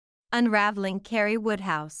Unraveling Carrie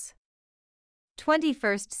Woodhouse.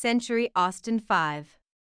 21st Century Austen 5.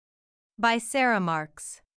 By Sarah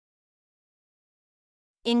Marks.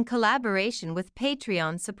 In collaboration with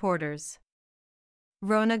Patreon supporters.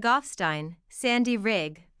 Rona Goffstein, Sandy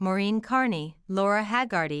Rigg, Maureen Carney, Laura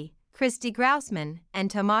Haggarty, Christy Grousman, and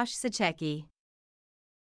Tomasz Sachecki.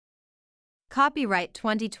 Copyright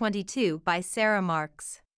 2022 by Sarah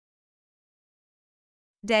Marks.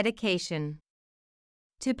 Dedication.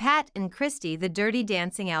 To Pat and Christy, the Dirty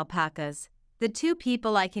Dancing Alpacas, the two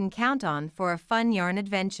people I can count on for a fun yarn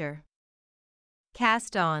adventure.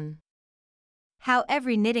 Cast on. How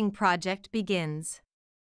every knitting project begins.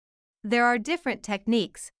 There are different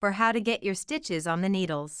techniques for how to get your stitches on the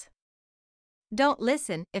needles. Don't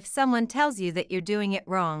listen if someone tells you that you're doing it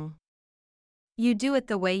wrong. You do it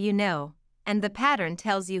the way you know, and the pattern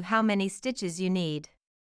tells you how many stitches you need.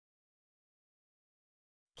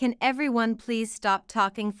 Can everyone please stop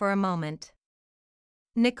talking for a moment?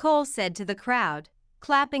 Nicole said to the crowd,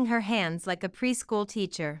 clapping her hands like a preschool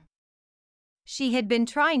teacher. She had been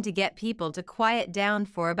trying to get people to quiet down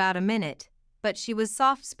for about a minute, but she was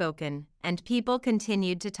soft-spoken, and people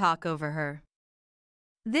continued to talk over her.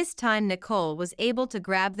 This time Nicole was able to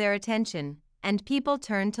grab their attention, and people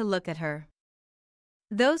turned to look at her.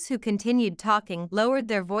 Those who continued talking lowered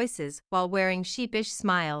their voices while wearing sheepish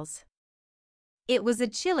smiles. It was a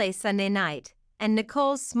chilly Sunday night, and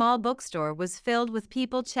Nicole's small bookstore was filled with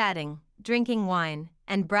people chatting, drinking wine,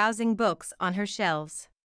 and browsing books on her shelves.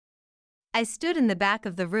 I stood in the back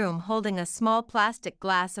of the room holding a small plastic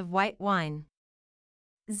glass of white wine.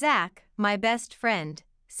 Zach, my best friend,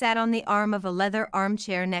 sat on the arm of a leather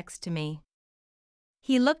armchair next to me.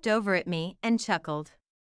 He looked over at me and chuckled.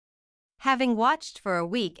 Having watched for a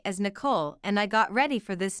week as Nicole and I got ready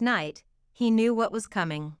for this night, he knew what was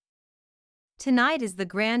coming. Tonight is the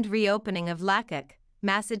grand reopening of Lackack,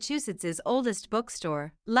 Massachusetts's oldest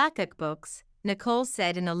bookstore, Lackack Books, Nicole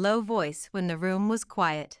said in a low voice when the room was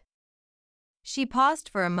quiet. She paused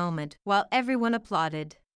for a moment while everyone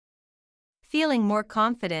applauded. Feeling more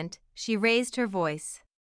confident, she raised her voice.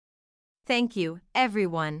 Thank you,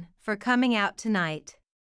 everyone, for coming out tonight.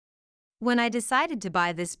 When I decided to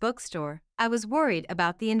buy this bookstore, I was worried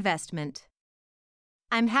about the investment.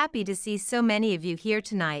 I'm happy to see so many of you here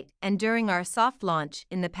tonight and during our soft launch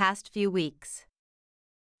in the past few weeks.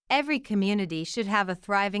 Every community should have a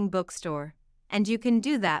thriving bookstore, and you can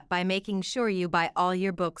do that by making sure you buy all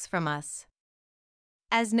your books from us.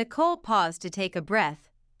 As Nicole paused to take a breath,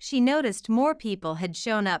 she noticed more people had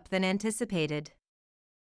shown up than anticipated.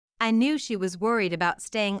 I knew she was worried about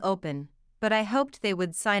staying open, but I hoped they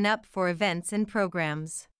would sign up for events and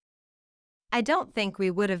programs. I don't think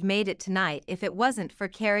we would have made it tonight if it wasn't for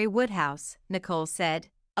Carrie Woodhouse, Nicole said,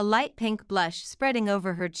 a light pink blush spreading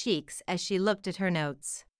over her cheeks as she looked at her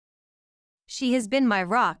notes. She has been my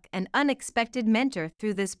rock and unexpected mentor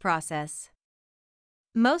through this process.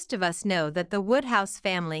 Most of us know that the Woodhouse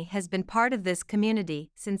family has been part of this community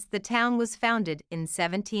since the town was founded in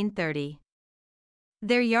 1730.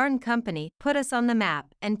 Their yarn company put us on the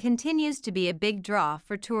map and continues to be a big draw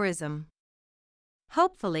for tourism.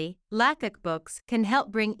 Hopefully, Lackack Books can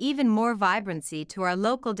help bring even more vibrancy to our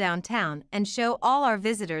local downtown and show all our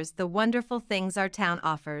visitors the wonderful things our town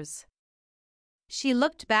offers. She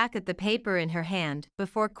looked back at the paper in her hand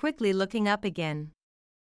before quickly looking up again.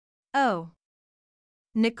 Oh,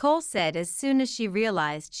 Nicole said as soon as she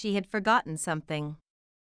realized she had forgotten something.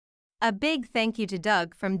 A big thank you to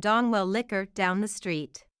Doug from Donwell Liquor down the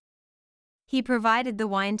street. He provided the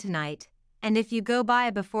wine tonight, and if you go by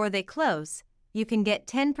before they close, you can get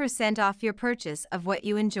 10% off your purchase of what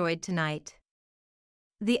you enjoyed tonight.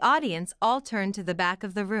 The audience all turned to the back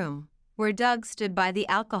of the room, where Doug stood by the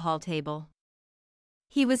alcohol table.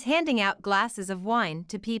 He was handing out glasses of wine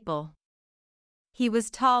to people. He was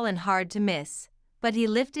tall and hard to miss, but he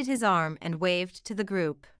lifted his arm and waved to the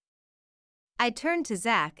group. I turned to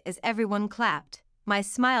Zach as everyone clapped, my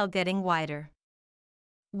smile getting wider.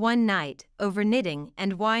 One night, over knitting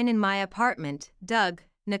and wine in my apartment, Doug,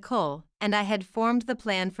 Nicole, and I had formed the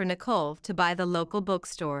plan for Nicole to buy the local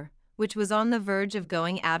bookstore, which was on the verge of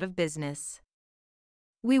going out of business.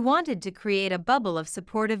 We wanted to create a bubble of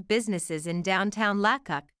supportive businesses in downtown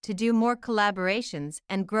Lackack to do more collaborations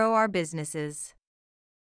and grow our businesses.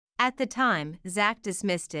 At the time, Zach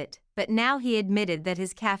dismissed it, but now he admitted that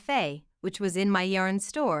his cafe, which was in my yarn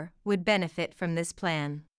store, would benefit from this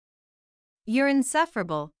plan. You're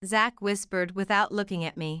insufferable, Zach whispered without looking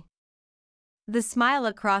at me. The smile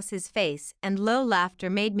across his face and low laughter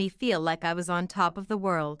made me feel like I was on top of the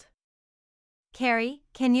world. Carrie,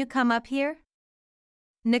 can you come up here?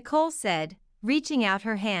 Nicole said, reaching out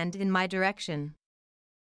her hand in my direction.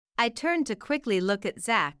 I turned to quickly look at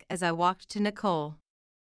Zach as I walked to Nicole.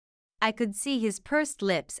 I could see his pursed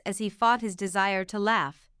lips as he fought his desire to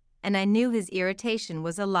laugh, and I knew his irritation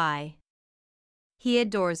was a lie. He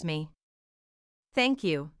adores me. Thank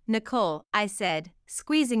you, Nicole, I said,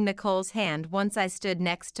 squeezing Nicole's hand once I stood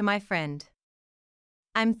next to my friend.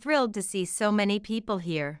 I'm thrilled to see so many people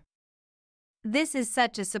here. This is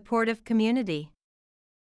such a supportive community.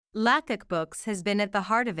 Lackack Books has been at the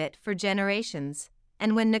heart of it for generations,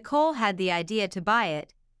 and when Nicole had the idea to buy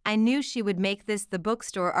it, I knew she would make this the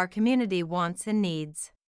bookstore our community wants and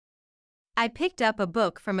needs. I picked up a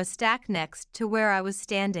book from a stack next to where I was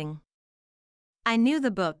standing. I knew the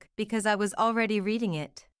book because I was already reading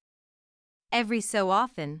it. Every so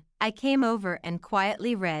often, I came over and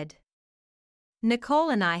quietly read. Nicole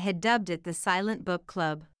and I had dubbed it the Silent Book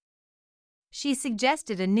Club. She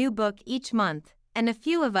suggested a new book each month, and a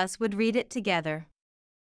few of us would read it together.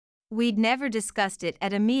 We'd never discussed it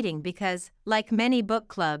at a meeting because, like many book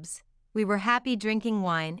clubs, we were happy drinking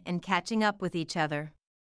wine and catching up with each other.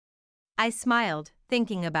 I smiled,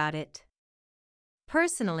 thinking about it.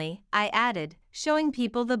 Personally, I added, showing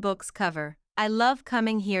people the book's cover, I love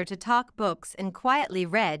coming here to talk books and quietly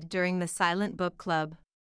read during the Silent Book Club.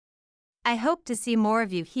 I hope to see more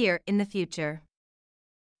of you here in the future.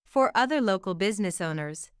 For other local business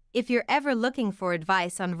owners, if you're ever looking for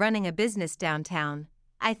advice on running a business downtown,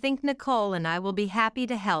 I think Nicole and I will be happy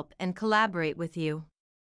to help and collaborate with you.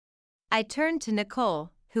 I turned to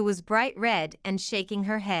Nicole, who was bright red and shaking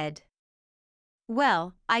her head.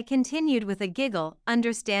 Well, I continued with a giggle,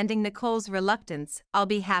 understanding Nicole's reluctance, I'll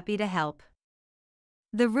be happy to help.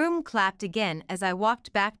 The room clapped again as I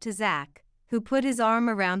walked back to Zach, who put his arm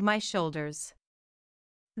around my shoulders.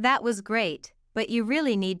 That was great, but you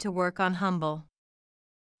really need to work on humble.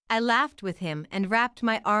 I laughed with him and wrapped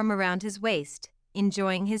my arm around his waist,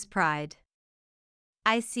 enjoying his pride.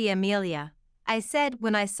 I see Amelia, I said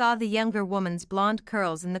when I saw the younger woman's blonde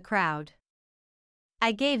curls in the crowd.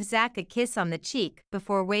 I gave Zach a kiss on the cheek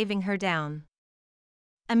before waving her down.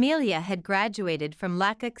 Amelia had graduated from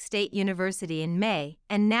Lackack State University in May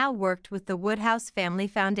and now worked with the Woodhouse Family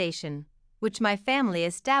Foundation, which my family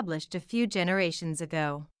established a few generations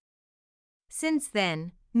ago. Since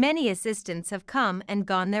then, many assistants have come and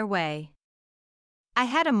gone their way. I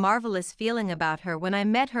had a marvelous feeling about her when I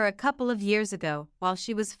met her a couple of years ago while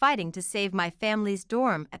she was fighting to save my family's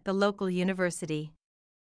dorm at the local university.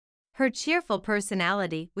 Her cheerful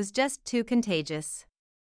personality was just too contagious.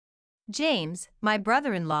 James, my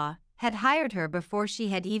brother-in-law, had hired her before she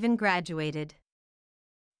had even graduated.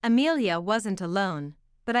 Amelia wasn't alone,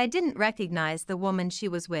 but I didn't recognize the woman she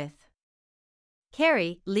was with.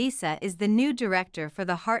 Carrie, Lisa is the new director for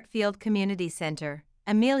the Hartfield Community Center,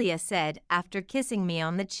 Amelia said after kissing me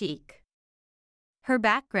on the cheek. Her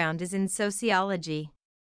background is in sociology.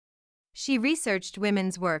 She researched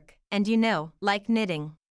women's work, and like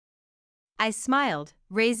knitting. I smiled,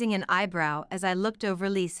 raising an eyebrow as I looked over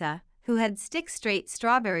Lisa, who had stick-straight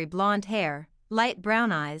strawberry blonde hair, light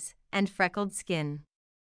brown eyes, and freckled skin.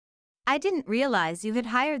 I didn't realize you had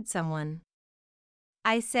hired someone.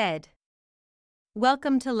 I said.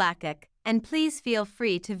 Welcome to Lackack, and please feel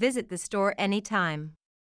free to visit the store anytime.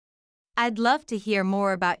 I'd love to hear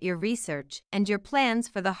more about your research and your plans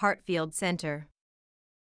for the Hartfield Center.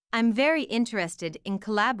 I'm very interested in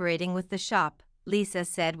collaborating with the shop, Lisa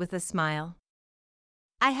said with a smile.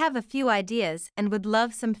 I have a few ideas and would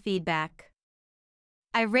love some feedback.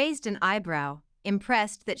 I raised an eyebrow,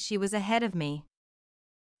 impressed that she was ahead of me.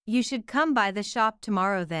 You should come by the shop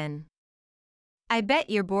tomorrow then. I bet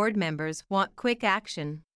your board members want quick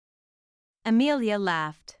action. Amelia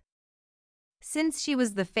laughed. Since she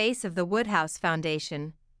was the face of the Woodhouse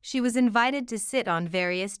Foundation, she was invited to sit on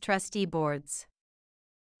various trustee boards.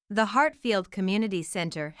 The Hartfield Community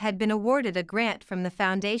Center had been awarded a grant from the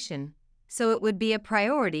foundation, so it would be a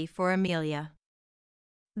priority for Amelia.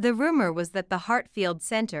 The rumor was that the Hartfield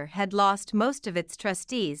Center had lost most of its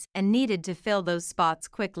trustees and needed to fill those spots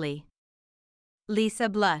quickly. Lisa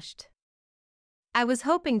blushed. I was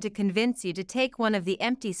hoping to convince you to take one of the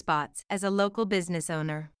empty spots as a local business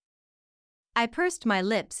owner. I pursed my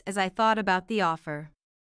lips as I thought about the offer.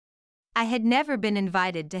 I had never been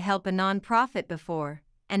invited to help a nonprofit before,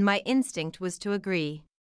 and my instinct was to agree.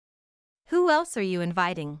 Who else are you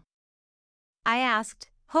inviting? I asked,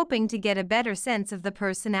 hoping to get a better sense of the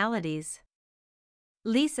personalities.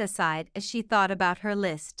 Lisa sighed as she thought about her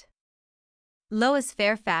list. Lois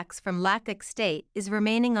Fairfax from Lackack State is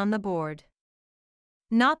remaining on the board.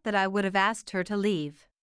 Not that I would have asked her to leave.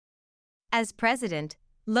 As president,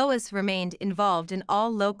 Lois remained involved in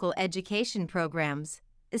all local education programs,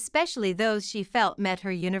 especially those she felt met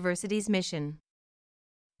her university's mission.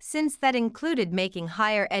 Since that included making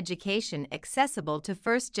higher education accessible to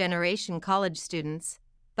first-generation college students,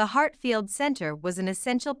 the Hartfield Center was an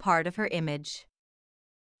essential part of her image.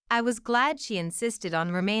 I was glad she insisted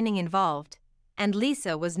on remaining involved, and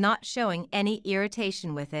Lisa was not showing any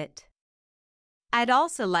irritation with it. I'd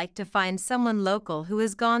also like to find someone local who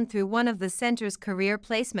has gone through one of the center's career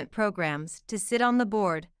placement programs to sit on the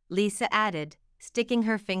board, Lisa added, sticking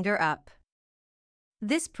her finger up.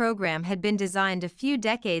 This program had been designed a few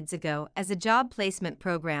decades ago as a job placement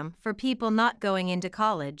program for people not going into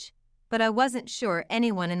college, but I wasn't sure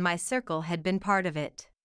anyone in my circle had been part of it.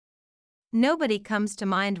 Nobody comes to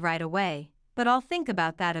mind right away, but I'll think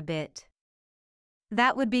about that a bit.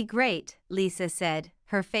 That would be great, Lisa said,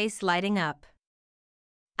 her face lighting up.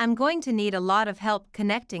 I'm going to need a lot of help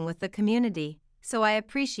connecting with the community, so I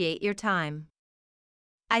appreciate your time.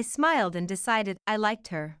 I smiled and decided I liked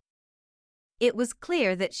her. It was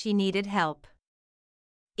clear that she needed help.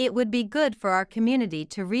 It would be good for our community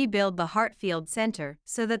to rebuild the Hartfield Center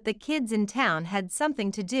so that the kids in town had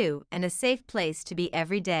something to do and a safe place to be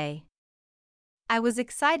every day. I was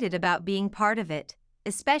excited about being part of it,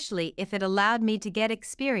 especially if it allowed me to get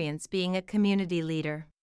experience being a community leader.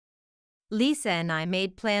 Lisa and I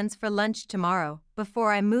made plans for lunch tomorrow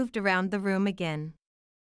before I moved around the room again.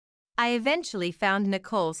 I eventually found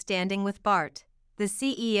Nicole standing with Bart, the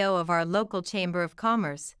CEO of our local Chamber of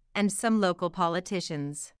Commerce, and some local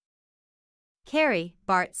politicians. "Carrie,"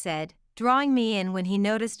 Bart said, drawing me in when he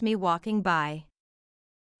noticed me walking by.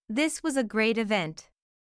 This was a great event.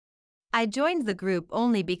 I joined the group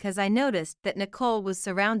only because I noticed that Nicole was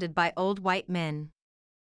surrounded by old white men.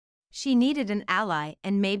 She needed an ally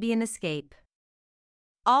and maybe an escape.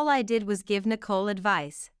 All I did was give Nicole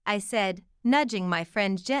advice, I said, nudging my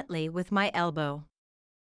friend gently with my elbow.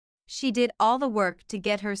 She did all the work to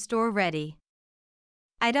get her store ready.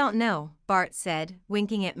 "I don't know," Bart said,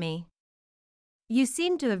 winking at me. "You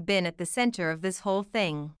seem to have been at the center of this whole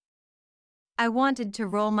thing." I wanted to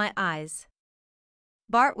roll my eyes.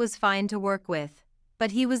 Bart was fine to work with,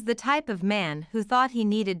 but he was the type of man who thought he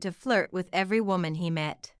needed to flirt with every woman he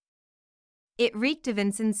met. It reeked of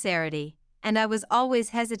insincerity, and I was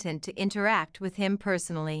always hesitant to interact with him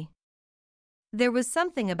personally. There was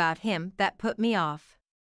something about him that put me off.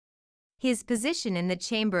 His position in the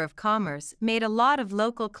Chamber of Commerce made a lot of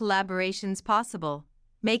local collaborations possible,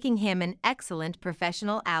 making him an excellent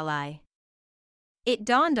professional ally. It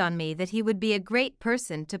dawned on me that he would be a great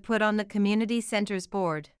person to put on the community center's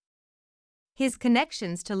board. His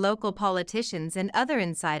connections to local politicians and other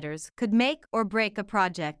insiders could make or break a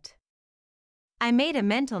project. I made a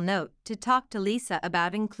mental note to talk to Lisa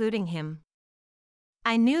about including him.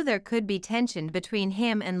 I knew there could be tension between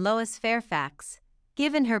him and Lois Fairfax,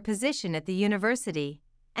 given her position at the university,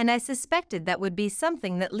 and I suspected that would be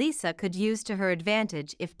something that Lisa could use to her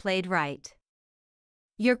advantage if played right.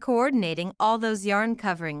 "You're coordinating all those yarn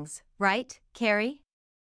coverings, right, Carrie?"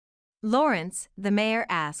 Lawrence, the mayor,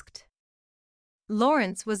 asked.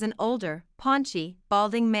 Lawrence was an older, paunchy,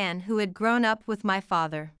 balding man who had grown up with my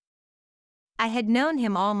father. I had known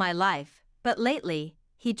him all my life, but lately,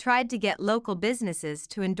 he tried to get local businesses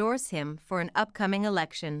to endorse him for an upcoming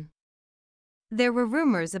election. There were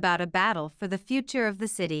rumors about a battle for the future of the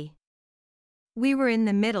city. We were in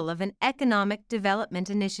the middle of an economic development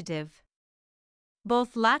initiative.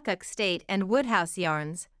 Both Lackack State and Woodhouse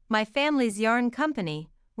Yarns, my family's yarn company,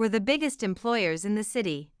 were the biggest employers in the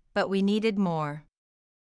city, but we needed more.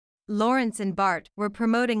 Lawrence and Bart were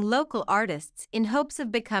promoting local artists in hopes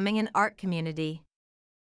of becoming an art community.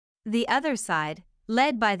 The other side,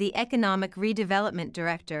 led by the economic redevelopment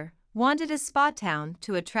director, wanted a spa town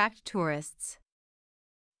to attract tourists.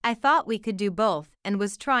 I thought we could do both and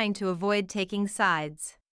was trying to avoid taking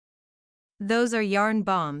sides. "Those are yarn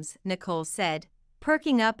bombs," Nicole said,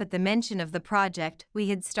 perking up at the mention of the project we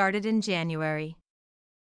had started in January.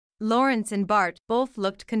 Lawrence and Bart both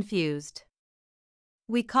looked confused.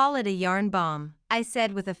 "We call it a yarn bomb," I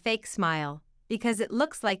said with a fake smile, because it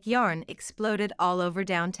looks like yarn exploded all over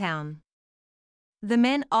downtown. The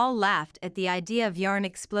men all laughed at the idea of yarn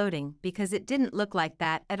exploding because it didn't look like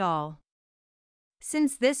that at all.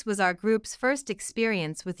 Since this was our group's first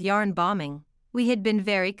experience with yarn bombing, we had been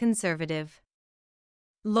very conservative.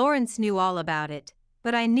 Lawrence knew all about it,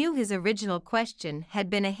 but I knew his original question had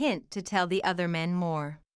been a hint to tell the other men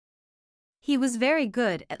more. He was very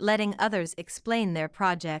good at letting others explain their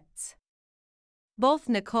projects. Both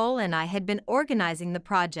Nicole and I had been organizing the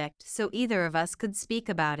project so either of us could speak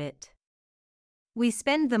about it. "We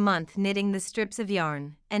spend the month knitting the strips of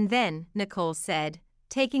yarn, and then," Nicole said,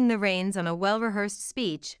 taking the reins on a well-rehearsed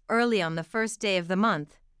speech early on the first day of the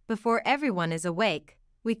month, "before everyone is awake,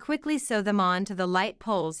 we quickly sew them on to the light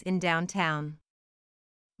poles in downtown.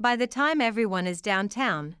 By the time everyone is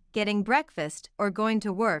downtown, getting breakfast or going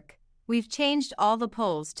to work, we've changed all the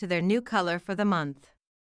poles to their new color for the month.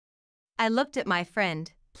 I looked at my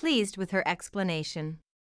friend, pleased with her explanation.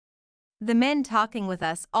 The men talking with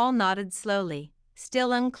us all nodded slowly,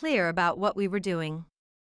 still unclear about what we were doing.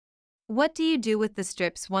 "What do you do with the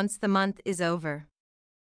strips once the month is over?"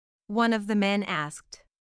 one of the men asked.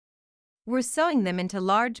 "We're sewing them into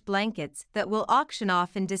large blankets that we'll auction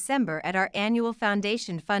off in December at our annual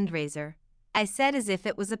foundation fundraiser," I said as if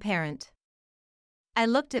it was apparent. I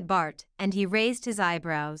looked at Bart, and he raised his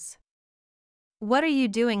eyebrows. "What are you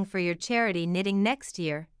doing for your charity knitting next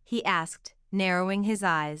year?" he asked, narrowing his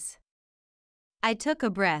eyes. I took a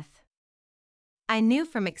breath. I knew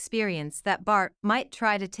from experience that Bart might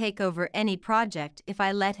try to take over any project if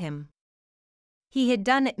I let him. He had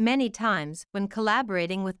done it many times when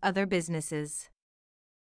collaborating with other businesses.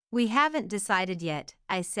 "We haven't decided yet,"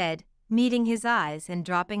 I said, meeting his eyes and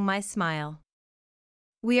dropping my smile.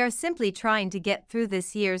 "We are simply trying to get through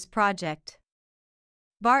this year's project."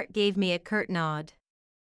 Bart gave me a curt nod.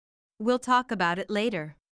 "We'll talk about it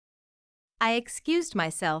later." I excused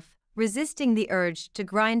myself, resisting the urge to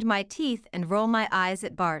grind my teeth and roll my eyes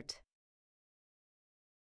at Bart.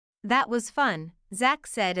 "That was fun," Zach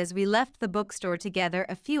said as we left the bookstore together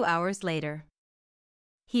a few hours later.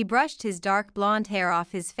 He brushed his dark blonde hair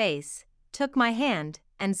off his face, took my hand,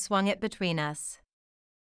 and swung it between us.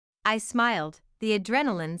 I smiled, the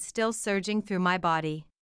adrenaline still surging through my body.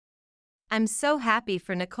 "I'm so happy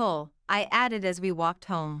for Nicole," I added as we walked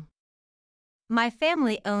home. My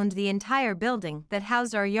family owned the entire building that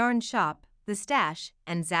housed our yarn shop, the stash,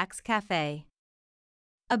 and Zach's cafe.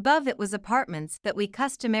 Above it was apartments that we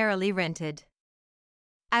customarily rented.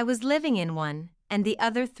 I was living in one, and the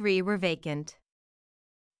other 3 were vacant.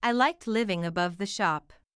 I liked living above the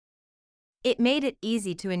shop. It made it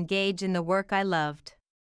easy to engage in the work I loved.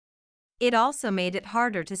 It also made it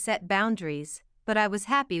harder to set boundaries, but I was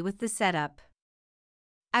happy with the setup.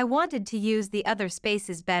 I wanted to use the other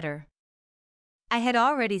spaces better. I had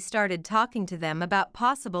already started talking to them about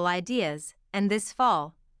possible ideas, and this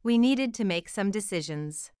fall, we needed to make some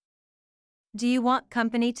decisions. "Do you want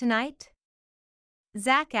company tonight?"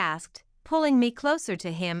 Zach asked, pulling me closer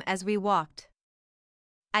to him as we walked.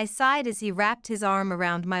 I sighed as he wrapped his arm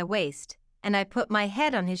around my waist, and I put my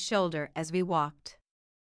head on his shoulder as we walked.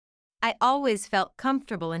 I always felt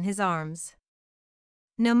comfortable in his arms.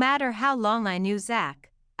 No matter how long I knew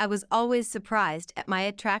Zach, I was always surprised at my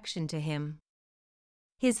attraction to him.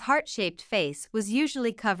 His heart-shaped face was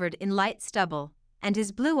usually covered in light stubble, and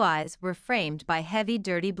his blue eyes were framed by heavy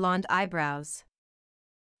dirty blonde eyebrows.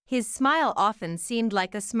 His smile often seemed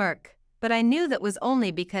like a smirk, but I knew that was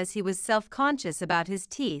only because he was self-conscious about his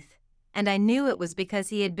teeth, and I knew it was because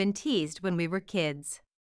he had been teased when we were kids.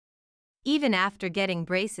 Even after getting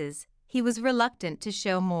braces, he was reluctant to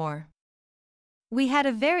show more. We had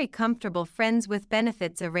a very comfortable friends with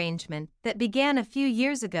benefits arrangement that began a few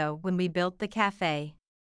years ago when we built the cafe.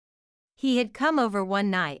 He had come over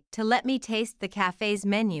one night to let me taste the cafe's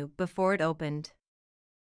menu before it opened.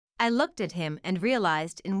 I looked at him and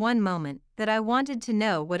realized in one moment that I wanted to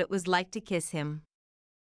know what it was like to kiss him.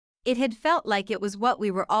 It had felt like it was what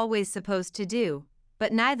we were always supposed to do,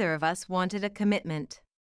 but neither of us wanted a commitment.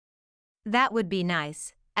 "That would be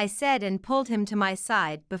nice," I said and pulled him to my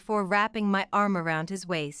side before wrapping my arm around his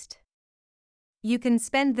waist. "You can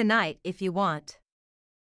spend the night if you want."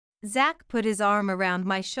 Zach put his arm around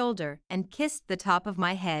my shoulder and kissed the top of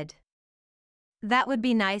my head. "That would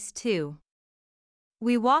be nice too."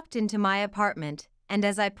 We walked into my apartment, and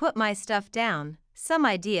as I put my stuff down, some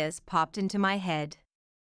ideas popped into my head.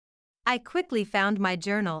 I quickly found my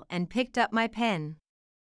journal and picked up my pen.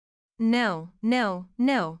 "No, no,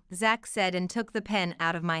 no," Zach said and took the pen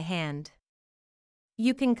out of my hand.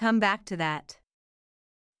 "You can come back to that.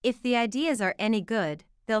 If the ideas are any good,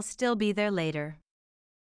 they'll still be there later."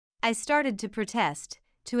 I started to protest,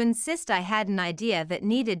 to insist I had an idea that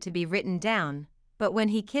needed to be written down, but when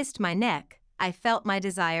he kissed my neck, I felt my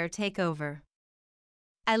desire take over.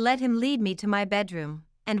 I let him lead me to my bedroom,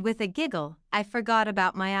 and with a giggle, I forgot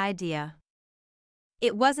about my idea.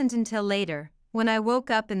 It wasn't until later, when I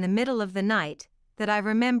woke up in the middle of the night, that I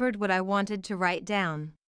remembered what I wanted to write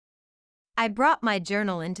down. I brought my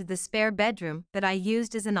journal into the spare bedroom that I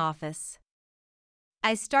used as an office.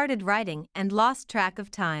 I started writing and lost track of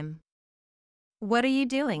time. "What are you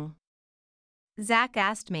doing?" Zach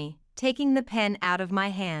asked me, taking the pen out of my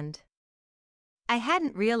hand. I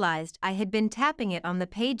hadn't realized I had been tapping it on the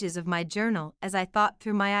pages of my journal as I thought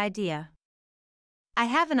through my idea. "I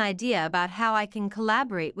have an idea about how I can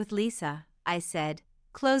collaborate with Lisa," I said,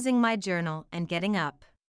 closing my journal and getting up.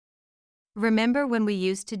 Remember when we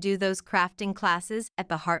used to do those crafting classes at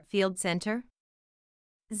the Hartfield Center?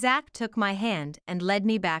 Zach took my hand and led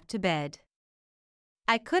me back to bed.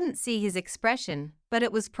 I couldn't see his expression, but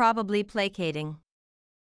it was probably placating.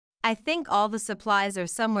 I think all the supplies are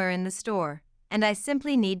somewhere in the store, and I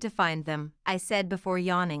simply need to find them, I said before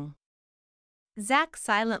yawning. Zach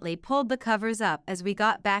silently pulled the covers up as we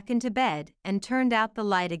got back into bed and turned out the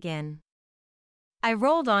light again. I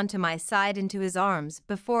rolled onto my side into his arms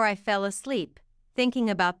before I fell asleep, thinking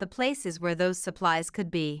about the places where those supplies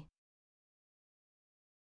could be.